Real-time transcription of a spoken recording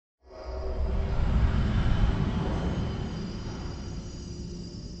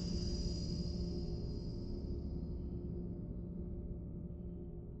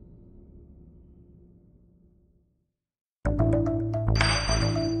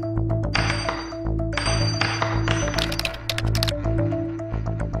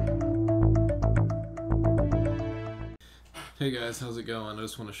Hey guys, how's it going? I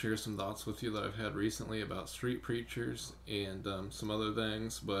just want to share some thoughts with you that I've had recently about street preachers and some other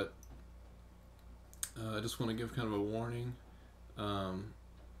things, but I just want to give kind of a warning um,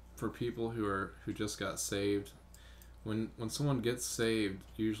 for people who just got saved. When someone gets saved,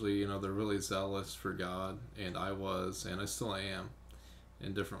 usually they're really zealous for God, and I was, and I still am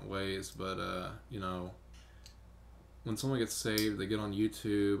in different ways. But when someone gets saved, they get on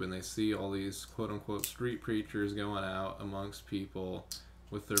YouTube and they see all these quote unquote street preachers going out amongst people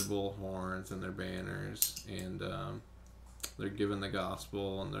with their bullhorns and their banners, and they're giving the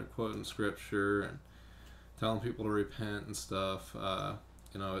gospel and they're quoting scripture and telling people to repent and stuff.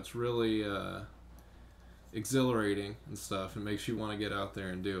 It's really exhilarating and stuff. It makes you want to get out there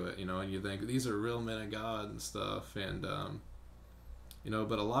and do it, and you think these are real men of God and stuff, and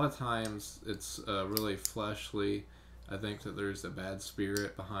but a lot of times it's really fleshly. I think that there's a bad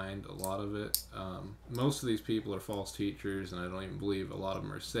spirit behind a lot of it. Most of these people are false teachers, and I don't even believe a lot of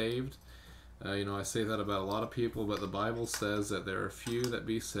them are saved. I say that about a lot of people, but the Bible says that there are few that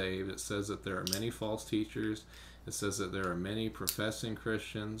be saved. It says that there are many false teachers. It says that there are many professing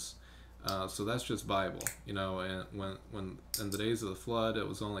Christians. So that's just Bible, And when in the days of the flood, it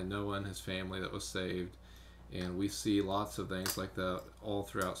was only Noah and his family that was saved, and we see lots of things like that all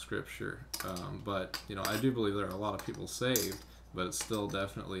throughout Scripture. But I do believe there are a lot of people saved, but it's still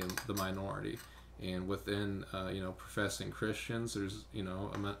definitely in the minority. And within professing Christians, there's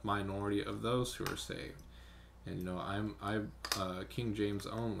a minority of those who are saved. And I'm King James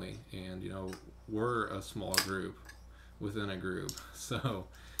only, and we're a small group within a group. So,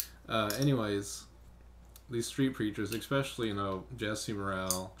 anyways, these street preachers, especially Jesse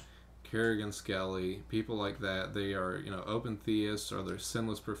Morrell, Kerrigan Skelly, people like that, they are open theists, or they're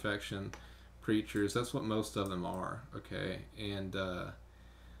sinless perfection preachers. That's what most of them are. Okay, and I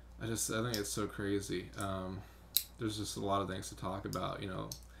think it's so crazy. There's just a lot of things to talk about.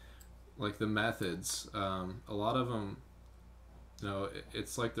 Like the methods. A lot of them,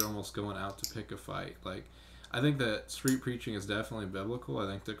 it's like they're almost going out to pick a fight. Like, I think that street preaching is definitely biblical. I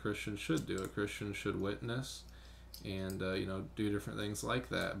think that Christians should do it. Christians should witness and do different things like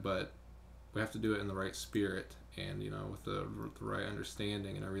that. But we have to do it in the right spirit, and with the right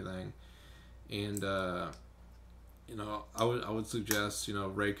understanding and everything. And I would suggest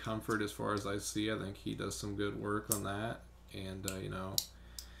Ray Comfort, as far as I see. I think he does some good work on that. And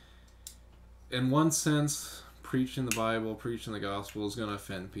in one sense, preaching the Bible, preaching the gospel is going to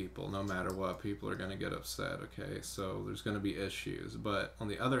offend people no matter what. People are going to get upset. Okay, so there's going to be issues. But on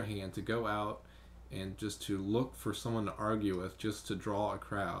the other hand, to go out and just to look for someone to argue with, just to draw a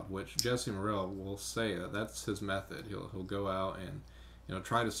crowd, which Jesse Morrell will say that that's his method. He'll go out and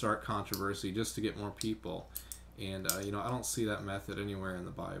try to start controversy just to get more people, and I don't see that method anywhere in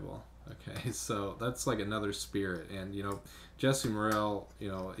the Bible. Okay, so that's like another spirit, and Jesse Morrell,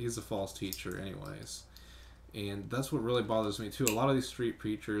 he's a false teacher anyways, and that's what really bothers me too. A lot of these street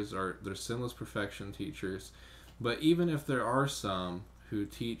preachers they're sinless perfection teachers, but even if there are some who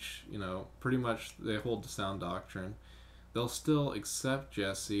teach, pretty much they hold to sound doctrine, they'll still accept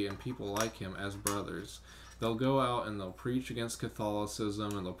Jesse and people like him as brothers. They'll go out and they'll preach against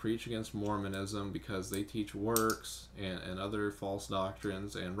Catholicism, and they'll preach against Mormonism because they teach works and other false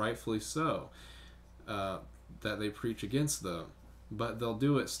doctrines, and rightfully so, that they preach against them. But they'll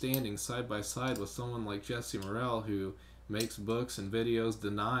do it standing side by side with someone like Jesse Morrell, who makes books and videos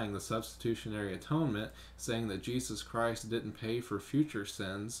denying the substitutionary atonement, saying that Jesus Christ didn't pay for future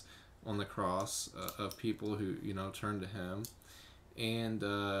sins on the cross of people who turn to him. And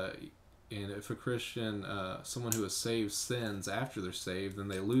if a Christian, someone who is saved, sins after they're saved, then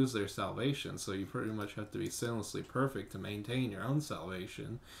they lose their salvation. So you pretty much have to be sinlessly perfect to maintain your own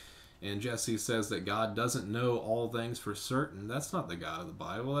salvation. And Jesse says that God doesn't know all things for certain. That's not the God of the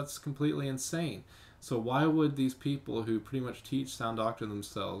Bible. That's completely insane. So why would these people who pretty much teach sound doctrine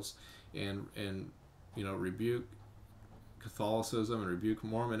themselves and rebuke Catholicism and rebuke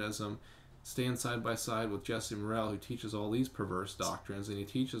Mormonism stand side by side with Jesse Morrell, who teaches all these perverse doctrines, and he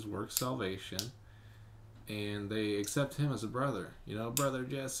teaches work salvation, and they accept him as a brother, brother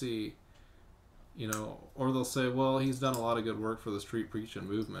Jesse, or they'll say, well, he's done a lot of good work for the street preaching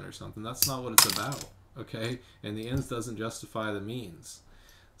movement or something. That's not what it's about, okay? And the ends doesn't justify the means.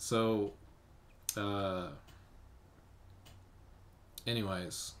 So,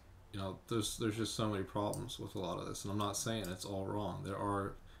 anyways, there's just so many problems with a lot of this, and I'm not saying it's all wrong. There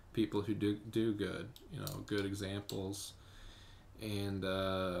are people who do good, good examples, and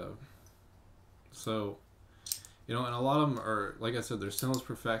so and a lot of them are, like I said, they're sinless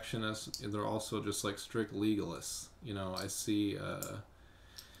perfectionists, and they're also just like strict legalists. I see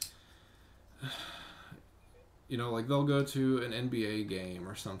like they'll go to an NBA game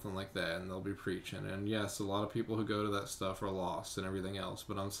or something like that and they'll be preaching. And yes, a lot of people who go to that stuff are lost and everything else.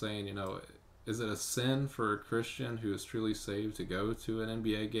 But I'm saying, is it a sin for a Christian who is truly saved to go to an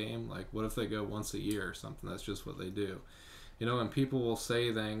NBA game? Like, what if they go once a year or something? That's just what they do. And people will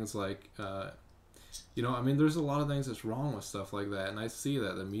say things like, there's a lot of things that's wrong with stuff like that. And I see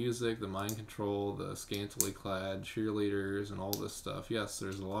that. The music, the mind control, the scantily clad cheerleaders, and all this stuff. Yes,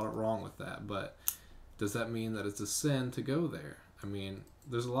 there's a lot wrong with that. But does that mean that it's a sin to go there? I mean,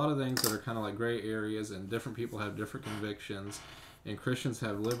 there's a lot of things that are kind of like gray areas, and different people have different convictions, and Christians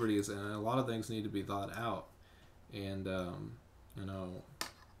have liberties, and a lot of things need to be thought out. And, I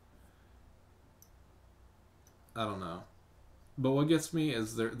don't know. But what gets me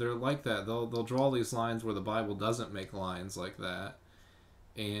is they're like that. They'll draw these lines where the Bible doesn't make lines like that,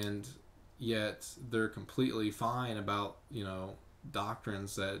 and yet they're completely fine about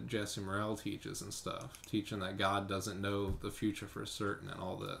doctrines that Jesse Morrell teaches and stuff, teaching that God doesn't know the future for certain and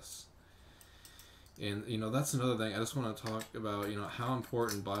all this. And that's another thing I just want to talk about. How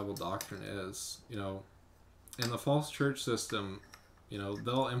important Bible doctrine is. In the false church system,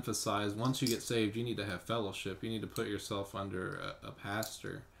 they'll emphasize once you get saved, you need to have fellowship. You need to put yourself under a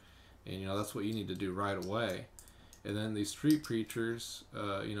pastor. And, that's what you need to do right away. And then these street preachers,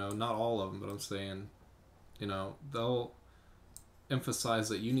 not all of them, but I'm saying, they'll emphasize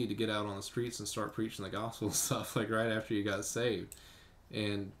that you need to get out on the streets and start preaching the gospel and stuff, like right after you got saved.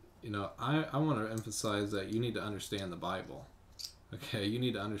 And, I want to emphasize that you need to understand the Bible. Okay, you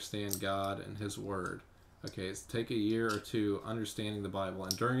need to understand God and His Word. Okay, so take a year or two understanding the Bible,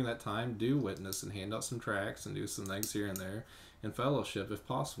 and during that time, do witness and hand out some tracts and do some things here and there, and fellowship if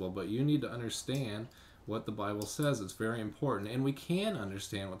possible. But you need to understand what the Bible says. It's very important, and we can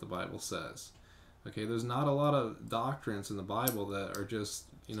understand what the Bible says. Okay, there's not a lot of doctrines in the Bible that are just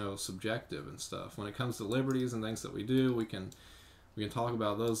subjective and stuff. When it comes to liberties and things that we do, we can talk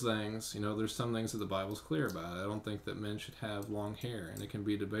about those things. There's some things that the Bible's clear about. I don't think that men should have long hair, and it can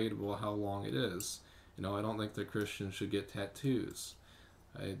be debatable how long it is. I don't think that Christians should get tattoos.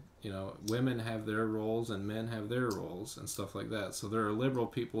 Women have their roles and men have their roles and stuff like that. So there are liberal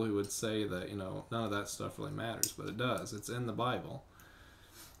people who would say that, none of that stuff really matters, but it does. It's in the Bible.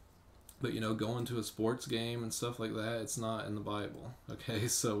 But, going to a sports game and stuff like that, it's not in the Bible. Okay,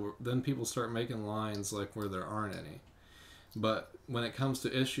 so then people start making lines like where there aren't any. But when it comes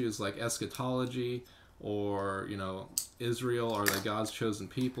to issues like eschatology, or Israel, are they God's chosen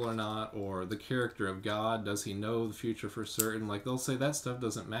people or not, or the character of God, does He know the future for certain, like they'll say that stuff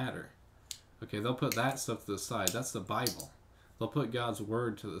doesn't matter. Okay, they'll put that stuff to the side. That's the Bible. They'll put God's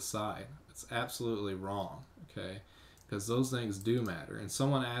Word to the side. It's absolutely wrong. Okay, because those things do matter. And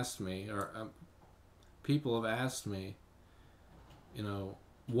someone asked me, or people have asked me,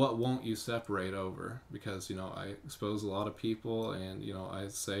 what won't you separate over? Because, I expose a lot of people, and, I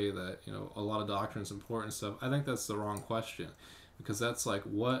say that, a lot of doctrine is important stuff. I think that's the wrong question, because that's like,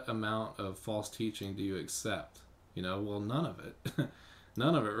 what amount of false teaching do you accept? Well, none of it.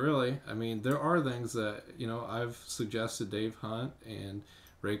 None of it, really. I mean, there are things that, I've suggested Dave Hunt and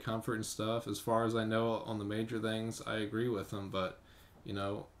Ray Comfort and stuff. As far as I know, on the major things, I agree with them, but,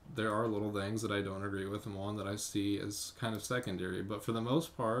 there are little things that I don't agree with them on that I see as kind of secondary. But for the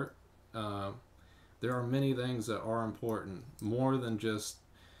most part, there are many things that are important, more than just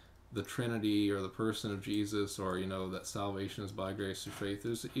the Trinity or the person of Jesus, or, that salvation is by grace through faith.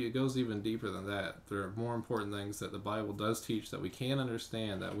 It goes even deeper than that. There are more important things that the Bible does teach that we can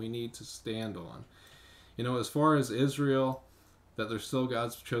understand, that we need to stand on. As far as Israel, that they're still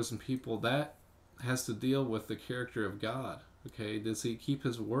God's chosen people, that has to deal with the character of God. Okay, does He keep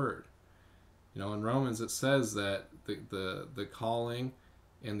His word? In Romans it says that the calling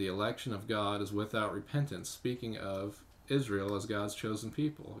and the election of God is without repentance, speaking of Israel as God's chosen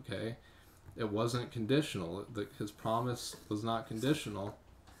people. Okay, it wasn't conditional. His promise was not conditional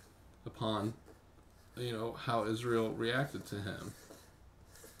upon how Israel reacted to Him.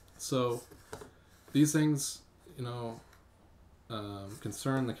 So these things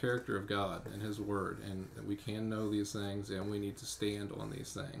concern the character of God and His Word, and we can know these things, and we need to stand on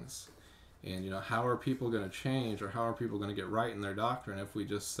these things. And how are people going to change, or how are people going to get right in their doctrine if we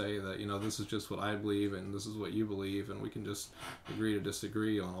just say that this is just what I believe and this is what you believe, and we can just agree to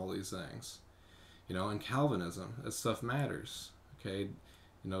disagree on all these things? And Calvinism, that stuff matters. Okay,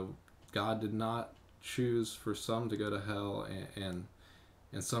 God did not choose for some to go to hell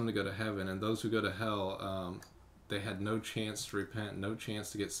and some to go to heaven, and those who go to hell, they had no chance to repent, no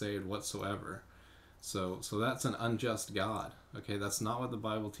chance to get saved whatsoever. So that's an unjust God. Okay, that's not what the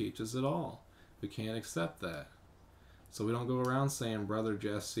Bible teaches at all. We can't accept that. So we don't go around saying Brother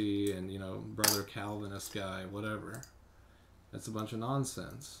Jesse and, Brother Calvinist guy, whatever. That's a bunch of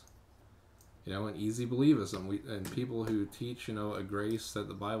nonsense. And easy believism. And people who teach, a grace that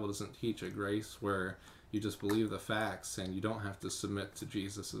the Bible doesn't teach, a grace where you just believe the facts and you don't have to submit to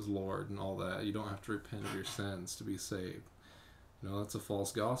Jesus as Lord and all that. You don't have to repent of your sins to be saved. That's a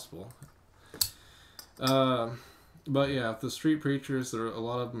false gospel. But yeah, the street preachers, a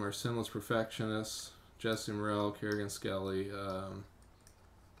lot of them are sinless perfectionists. Jesse Morrell, Kerrigan Skelly,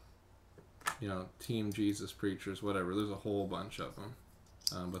 Team Jesus preachers, whatever. There's a whole bunch of them.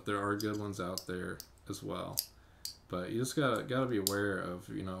 But there are good ones out there as well. But you just gotta be aware of,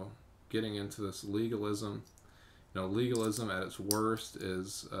 getting into this legalism. Legalism at its worst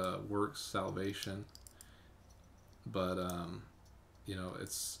is works salvation. But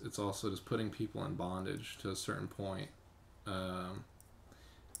it's also just putting people in bondage to a certain point.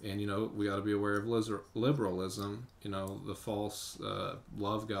 And we got to be aware of liberalism. The false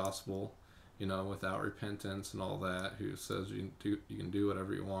love gospel. Without repentance and all that. Who says you can do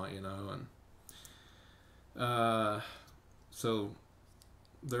whatever you want. And so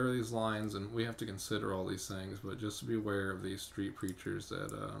there are these lines, and we have to consider all these things. But just be aware of these street preachers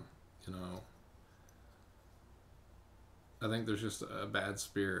that I think there's just a bad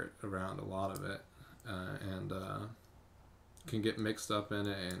spirit around a lot of it, and can get mixed up in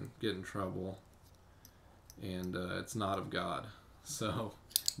it and get in trouble, and it's not of God. So,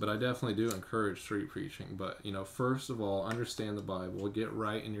 but I definitely do encourage street preaching. But first of all, understand the Bible, get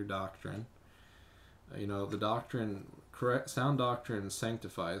right in your doctrine. The doctrine, sound doctrine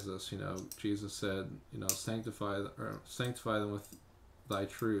sanctifies us. Jesus said, sanctify them with thy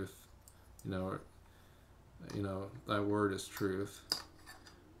truth. Thy word is truth.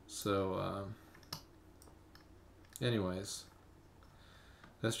 So, anyways,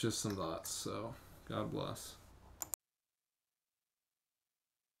 that's just some thoughts. So, God bless.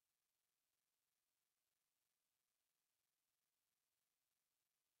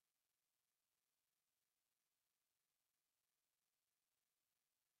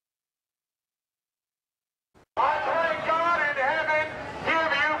 I pray God in heaven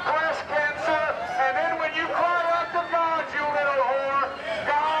give you breast cancer, and then when you cry out to God, you little whore,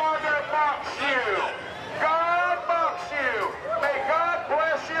 God mocks you. God mocks you. May God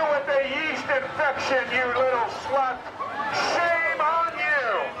bless you with a yeast infection, you little slut. Shame on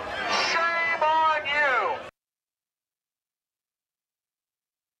you. Shame on you.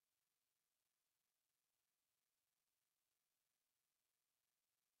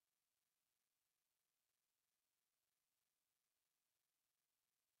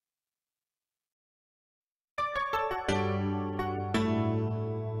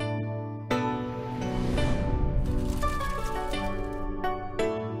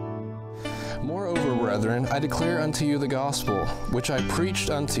 Moreover, brethren, I declare unto you the gospel, which I preached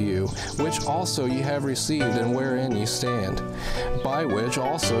unto you, which also ye have received, and wherein ye stand, by which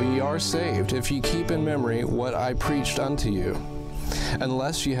also ye are saved, if ye keep in memory what I preached unto you,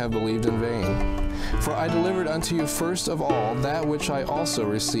 unless ye have believed in vain. For I delivered unto you first of all that which I also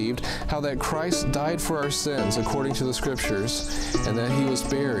received, how that Christ died for our sins according to the Scriptures, and that he was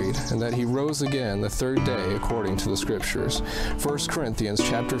buried, and that he rose again the third day according to the Scriptures. 1 Corinthians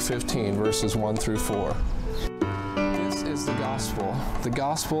chapter 15, verses 1 through 4. This is the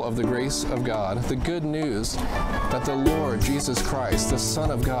gospel of the grace of God, the good news that the Lord Jesus Christ, the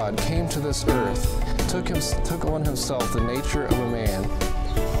Son of God, came to this earth, took on himself the nature of a man.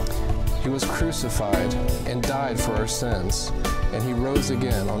 He was crucified and died for our sins, and he rose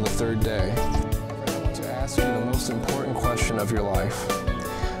again on the third day. I want to ask you the most important question of your life.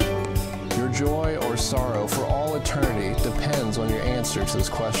 Your joy or sorrow for all eternity depends on your answer to this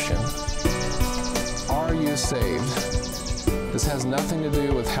question. Are you saved? This has nothing to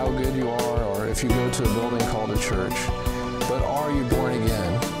do with how good you are or if you go to a building called a church, but are you born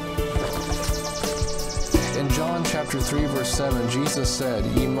again? In John chapter 3, verse 7, Jesus said,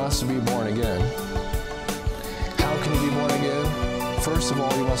 "Ye must be born again." How can you be born again? First of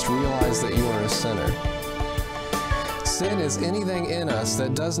all, you must realize that you are a sinner. Sin is anything in us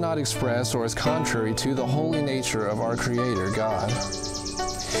that does not express or is contrary to the holy nature of our Creator, God.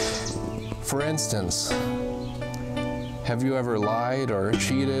 For instance, have you ever lied or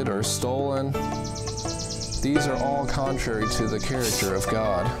cheated or stolen? These are all contrary to the character of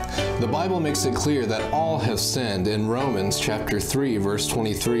God. The Bible makes it clear that all have sinned in Romans chapter 3, verse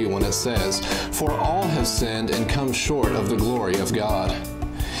 23, when it says, "For all have sinned and come short of the glory of God."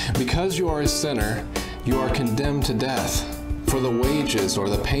 Because you are a sinner, you are condemned to death. For the wages or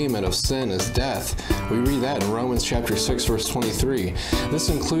the payment of sin is death. We read that in Romans chapter 6, verse 23. This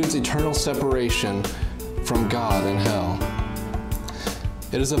includes eternal separation from God in hell.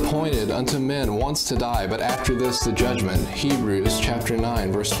 It is appointed unto men once to die, but after this the judgment. Hebrews chapter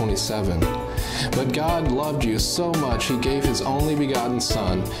 9, verse 27. But God loved you so much, he gave his only begotten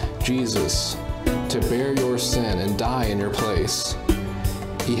Son, Jesus, to bear your sin and die in your place.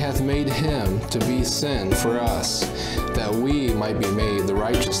 He hath made him to be sin for us, that we might be made the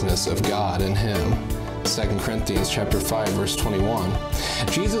righteousness of God in him. 2 Corinthians chapter 5, verse 21.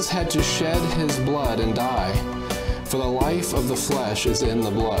 Jesus had to shed his blood and die, for the life of the flesh is in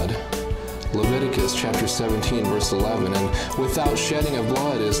the blood. Leviticus chapter 17, verse 11, and without shedding of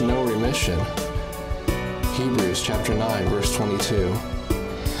blood is no remission. Hebrews chapter 9, verse 22.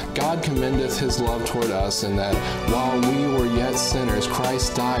 God commendeth his love toward us in that while we were yet sinners,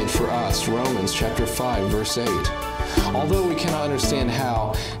 Christ died for us. Romans chapter 5, verse 8. Although we cannot understand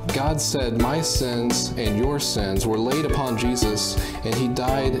how, God said, my sins and your sins were laid upon Jesus, and he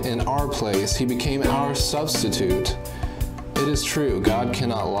died in our place. He became our substitute. It is true, God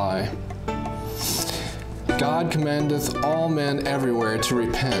cannot lie. God commandeth all men everywhere to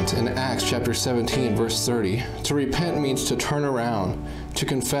repent in Acts chapter 17, verse 30. To repent means to turn around, to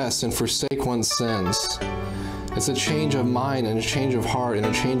confess and forsake one's sins. It's a change of mind and a change of heart and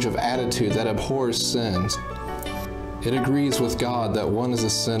a change of attitude that abhors sins. It agrees with God that one is a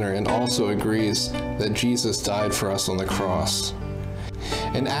sinner and also agrees that Jesus died for us on the cross.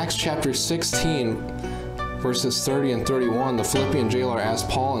 In Acts chapter 16, verses 30 and 31, the Philippian jailer asked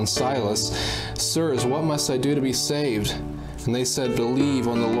Paul and Silas, Sirs, what must I do to be saved? And they said, Believe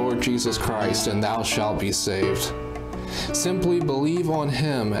on the Lord Jesus Christ, and thou shalt be saved. Simply believe on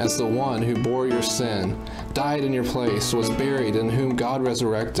him as the one who bore your sin, died in your place, was buried, and whom God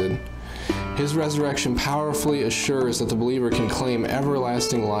resurrected. His resurrection powerfully assures that the believer can claim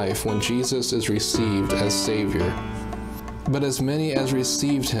everlasting life when Jesus is received as Savior. But as many as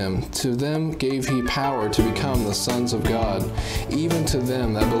received him, to them gave he power to become the sons of God, even to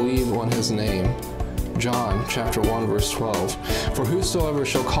them that believe on his name. John chapter 1, verse 12. For whosoever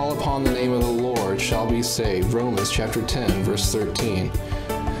shall call upon the name of the Lord shall be saved. Romans chapter 10, verse 13.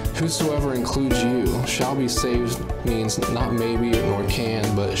 Whosoever includes you shall be saved means not maybe nor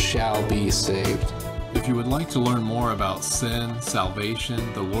can, but shall be saved. If you would like to learn more about sin,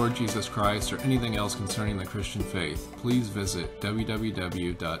 salvation, the Lord Jesus Christ, or anything else concerning the Christian faith, please visit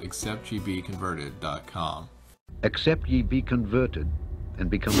www.exceptyebeconverted.com. Except ye be converted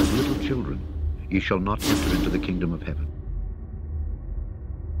and become as little children, ye shall not enter into the kingdom of heaven.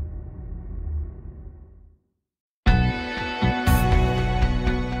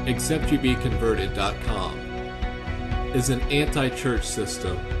 ExceptYeBeConverted.com is an anti-church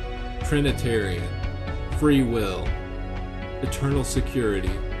system, Trinitarian, free will, eternal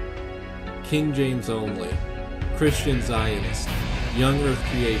security, King James only, Christian Zionist, Young Earth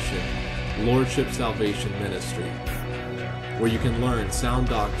Creation, Lordship Salvation Ministry, where you can learn sound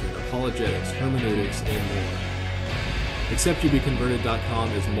doctrine, apologetics, hermeneutics, and more.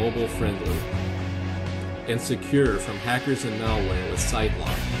 ExceptYeBeConverted.com is mobile friendly and secure from hackers and malware with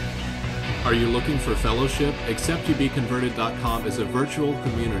Sightline. Are you looking for fellowship? ExceptYeBeConverted.com is a virtual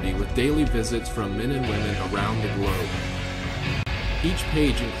community with daily visits from men and women around the globe. Each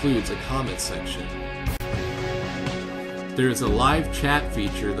page includes a comment section. There is a live chat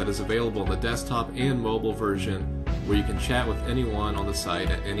feature that is available on the desktop and mobile version where you can chat with anyone on the site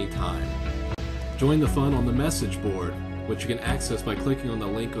at any time. Join the fun on the message board, which you can access by clicking on the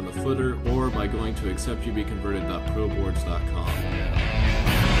link on the footer or by going to exceptyebeconverted.proboards.com.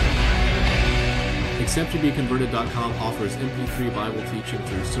 ExceptYeBeConverted.com offers MP3 Bible teaching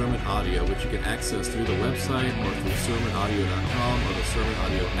through Sermon Audio, which you can access through the website or through sermonaudio.com or the Sermon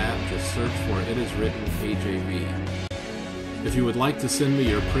Audio app. Just search for It Is Written KJV. If you would like to send me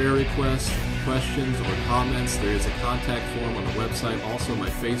your prayer requests, questions, or comments, there is a contact form on the website, also my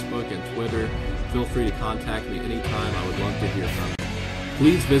Facebook and Twitter. Feel free to contact me anytime. I would love to hear from you.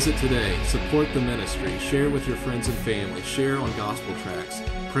 Please visit today, support the ministry, share with your friends and family, share on gospel tracts,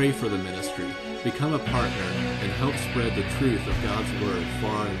 pray for the ministry, become a partner, and help spread the truth of God's Word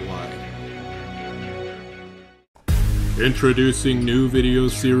far and wide. Introducing new video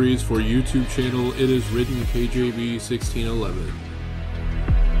series for YouTube channel It Is Written KJV 1611.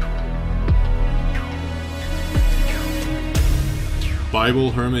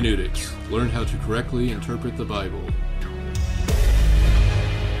 Bible Hermeneutics. Learn how to correctly interpret the Bible.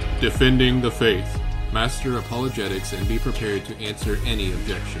 Defending the Faith. Master apologetics and be prepared to answer any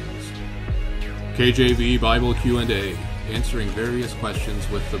objections. KJV Bible Q&A. Answering various questions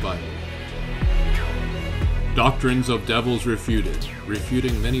with the Bible. Doctrines of Devils Refuted.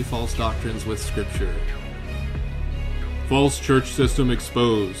 Refuting many false doctrines with Scripture. False church system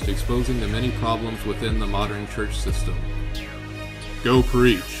exposed, exposing the many problems within the modern church system. Go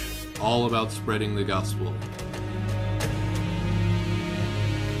Preach, all about spreading the gospel.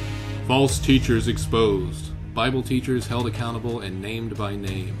 False teachers exposed, Bible teachers held accountable and named by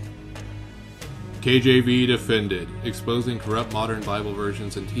name. KJV Defended, exposing corrupt modern Bible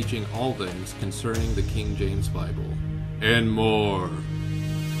versions and teaching all things concerning the King James Bible. And more.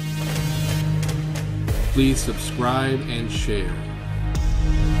 Please subscribe and share.